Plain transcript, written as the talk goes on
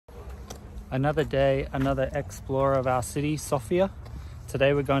Another day, another explorer of our city, Sofia.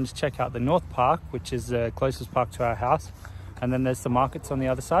 Today we're going to check out the North Park, which is the closest park to our house. And then there's the markets on the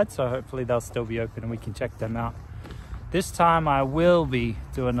other side, so hopefully they'll still be open and we can check them out. This time I will be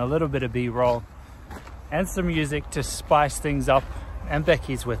doing a little bit of B-roll and some music to spice things up. And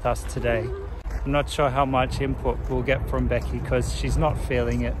Becky's with us today. I'm not sure how much input we'll get from Becky because she's not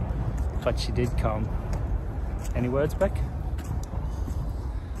feeling it, but she did come. Any words, Beck?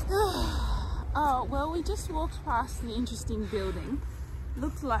 Oh, well, we just walked past an interesting building.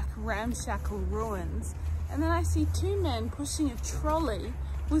 Looked like ramshackle ruins. And then I see two men pushing a trolley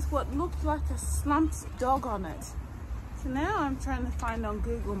with what looked like a slumped dog on it. So now I'm trying to find on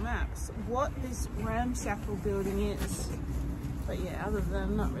Google Maps what this ramshackle building is. But yeah, other than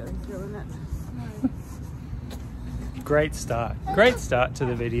I'm not really feeling it. No. Great start to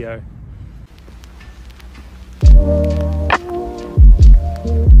the video.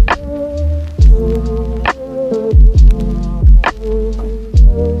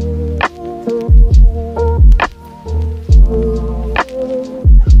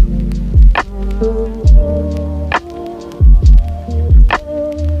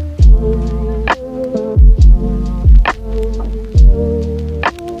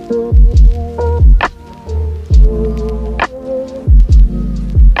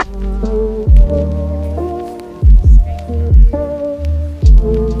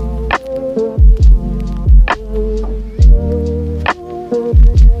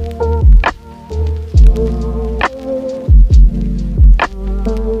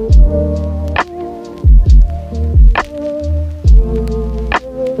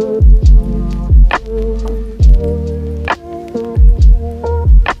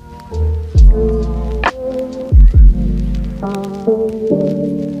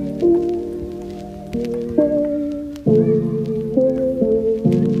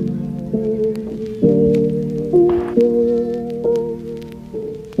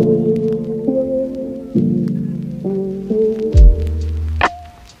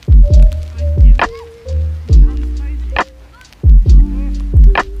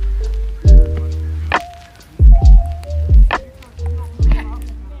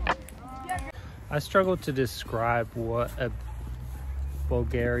 I struggle to describe what a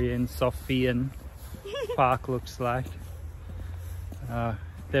Bulgarian, Sofian park looks like.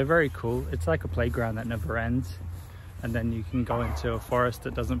 They're very cool. It's like a playground that never ends. And then you can go into a forest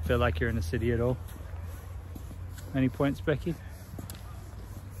that doesn't feel like you're in a city at all. Any points, Becky?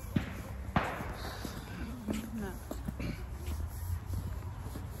 No.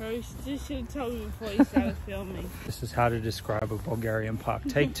 You just should have told me before you started filming. This is how to describe a Bulgarian park.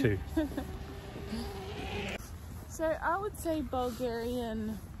 Take two. So I would say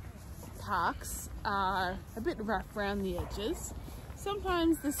Bulgarian parks are a bit rough around the edges.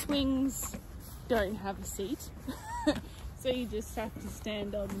 Sometimes the swings don't have a seat, so you just have to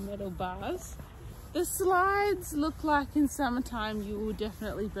stand on the metal bars. The slides look like in summertime you will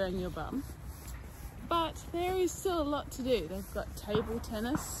definitely burn your bum, but there is still a lot to do. They've got table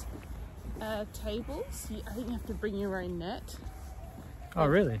tennis tables. I think you have to bring your own net. Oh,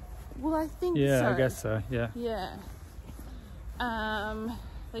 really? Well, I think so. Yeah, I guess so, yeah. Yeah.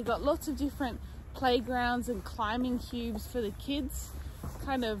 They got lots of different playgrounds and climbing cubes for the kids.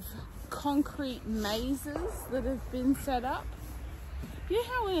 Kind of concrete mazes that have been set up. You know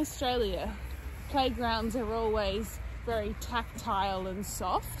how in Australia, playgrounds are always very tactile and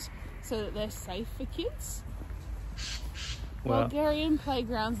soft so that they're safe for kids? Well, Bulgarian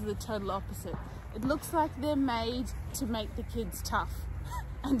playgrounds are the total opposite. It looks like they're made to make the kids tough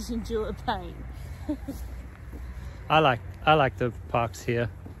and endure pain. I like the parks here.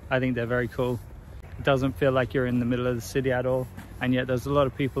 I think they're very cool. It doesn't feel like you're in the middle of the city at all, and yet there's a lot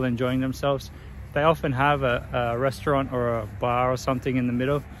of people enjoying themselves. They often have a restaurant or a bar or something in the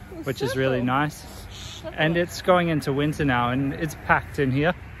middle, which is really nice. And it's going into winter now and it's packed in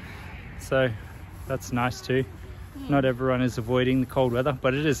here, so that's nice too. Not everyone is avoiding the cold weather,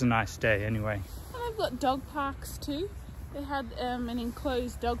 but it is a nice day anyway. And they've got dog parks too. They had an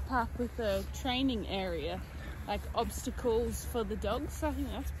enclosed dog park with a training area, like obstacles for the dogs. I think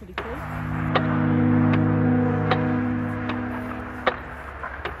that's pretty cool.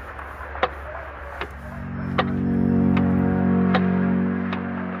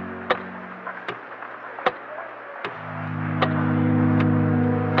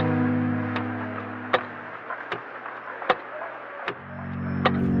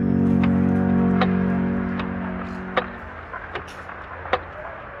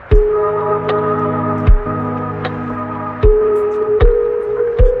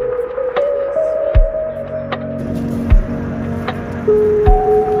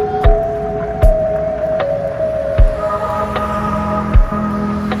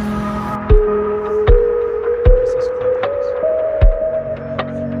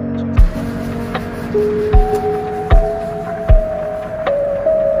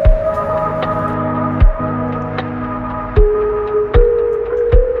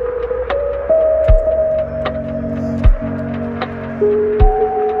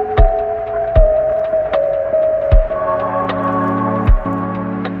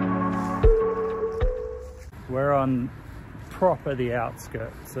 proper the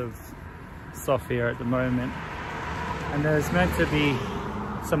outskirts of Sofia at the moment. And there's meant to be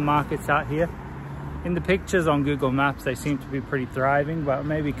some markets out here. In the pictures on Google Maps, they seem to be pretty thriving, but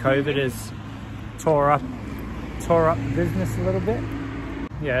maybe COVID has tore up the business a little bit.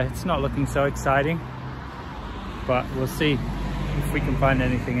 Yeah, it's not looking so exciting, but we'll see if we can find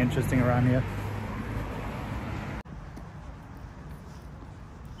anything interesting around here.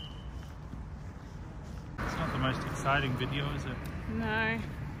 It's not the most exciting video, is it? No. I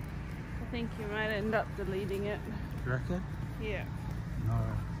think you might end up deleting it. You reckon? Yeah. No,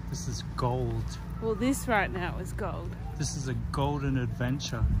 this is gold. Well, this right now is gold. This is a golden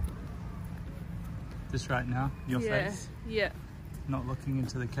adventure. This right now, your face? Yeah. Not looking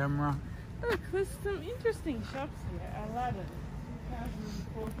into the camera. Look, there's some interesting shops here. Aladdin,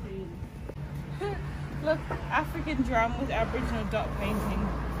 2014. Look, African drum with Aboriginal dot painting.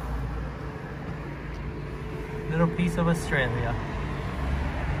 Little piece of Australia.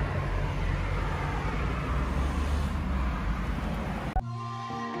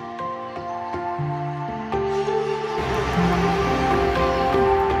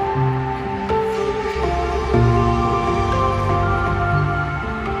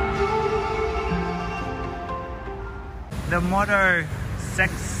 The motto,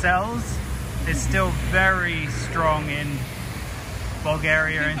 sex sells, is still very strong in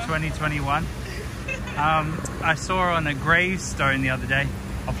Bulgaria in 2021. I saw her on a gravestone the other day.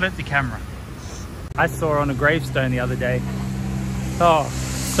 I'll flip the camera. I saw her on a gravestone the other day. Oh,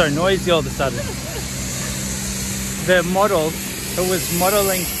 so noisy all of a sudden. The model who was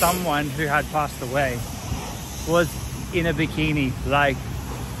modeling someone who had passed away was in a bikini, like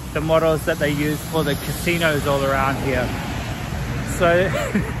the models that they use for the casinos all around here. So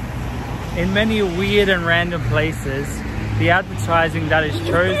in many weird and random places, the advertising that is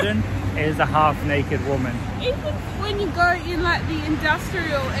chosen is a half-naked woman. Even when you go in like the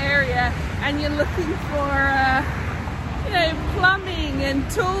industrial area and you're looking for you know, plumbing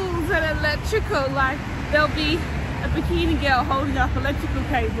and tools and electrical, like there'll be a bikini girl holding up electrical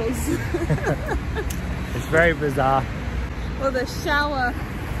cables. It's very bizarre. Or the shower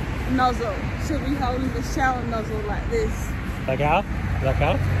nozzle. She'll be holding the shower nozzle like this. Look out, look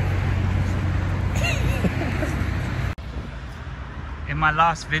out. In my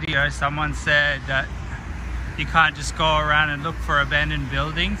last video, someone said that you can't just go around and look for abandoned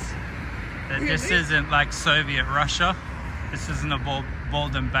buildings. That really? This isn't like Soviet Russia. This isn't a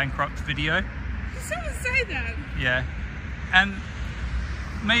bald and bankrupt video. Did someone say that? Yeah. And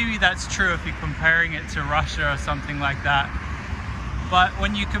maybe that's true if you're comparing it to Russia or something like that. But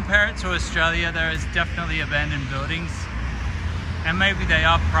when you compare it to Australia, there is definitely abandoned buildings. And maybe they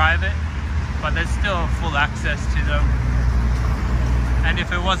are private, but there's still full access to them. And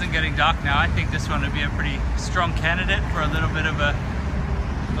if it wasn't getting dark now, I think this one would be a pretty strong candidate for a little bit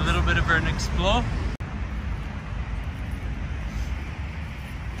of an explore.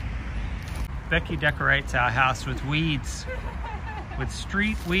 Becky decorates our house with weeds, with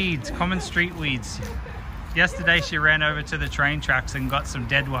street weeds, common street weeds. Yesterday she ran over to the train tracks and got some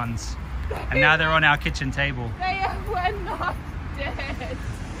dead ones, and now they're on our kitchen table. They were not dead.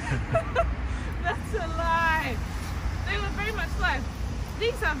 That's a lie. They were very much alive.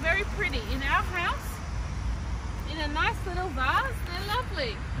 These are very pretty. In our house, in a nice little vase, they're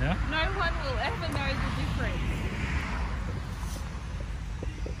lovely. Yeah. No one will ever know the difference.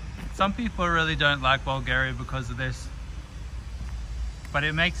 Some people really don't like Bulgaria because of this, but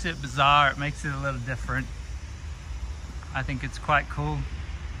it makes it bizarre. It makes it a little different. I think it's quite cool.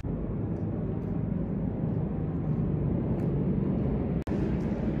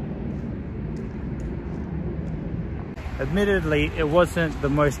 Admittedly, it wasn't the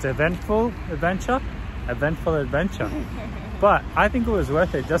most eventful adventure, but I think it was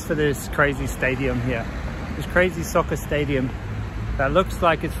worth it just for this crazy stadium here. This crazy soccer stadium that looks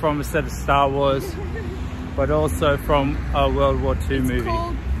like it's from a set of Star Wars, but also from a World War II movie. It's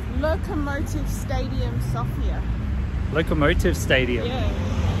called Locomotive Stadium, Sofia. Locomotive Stadium.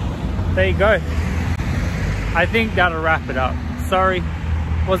 Yeah. There you go. I think that'll wrap it up. Sorry,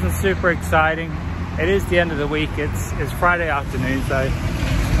 wasn't super exciting. It is the end of the week. It's Friday afternoon, so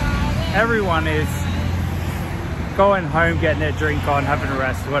everyone is going home, getting their drink on, having a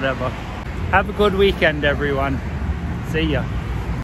rest, whatever. Have a good weekend, everyone. See ya.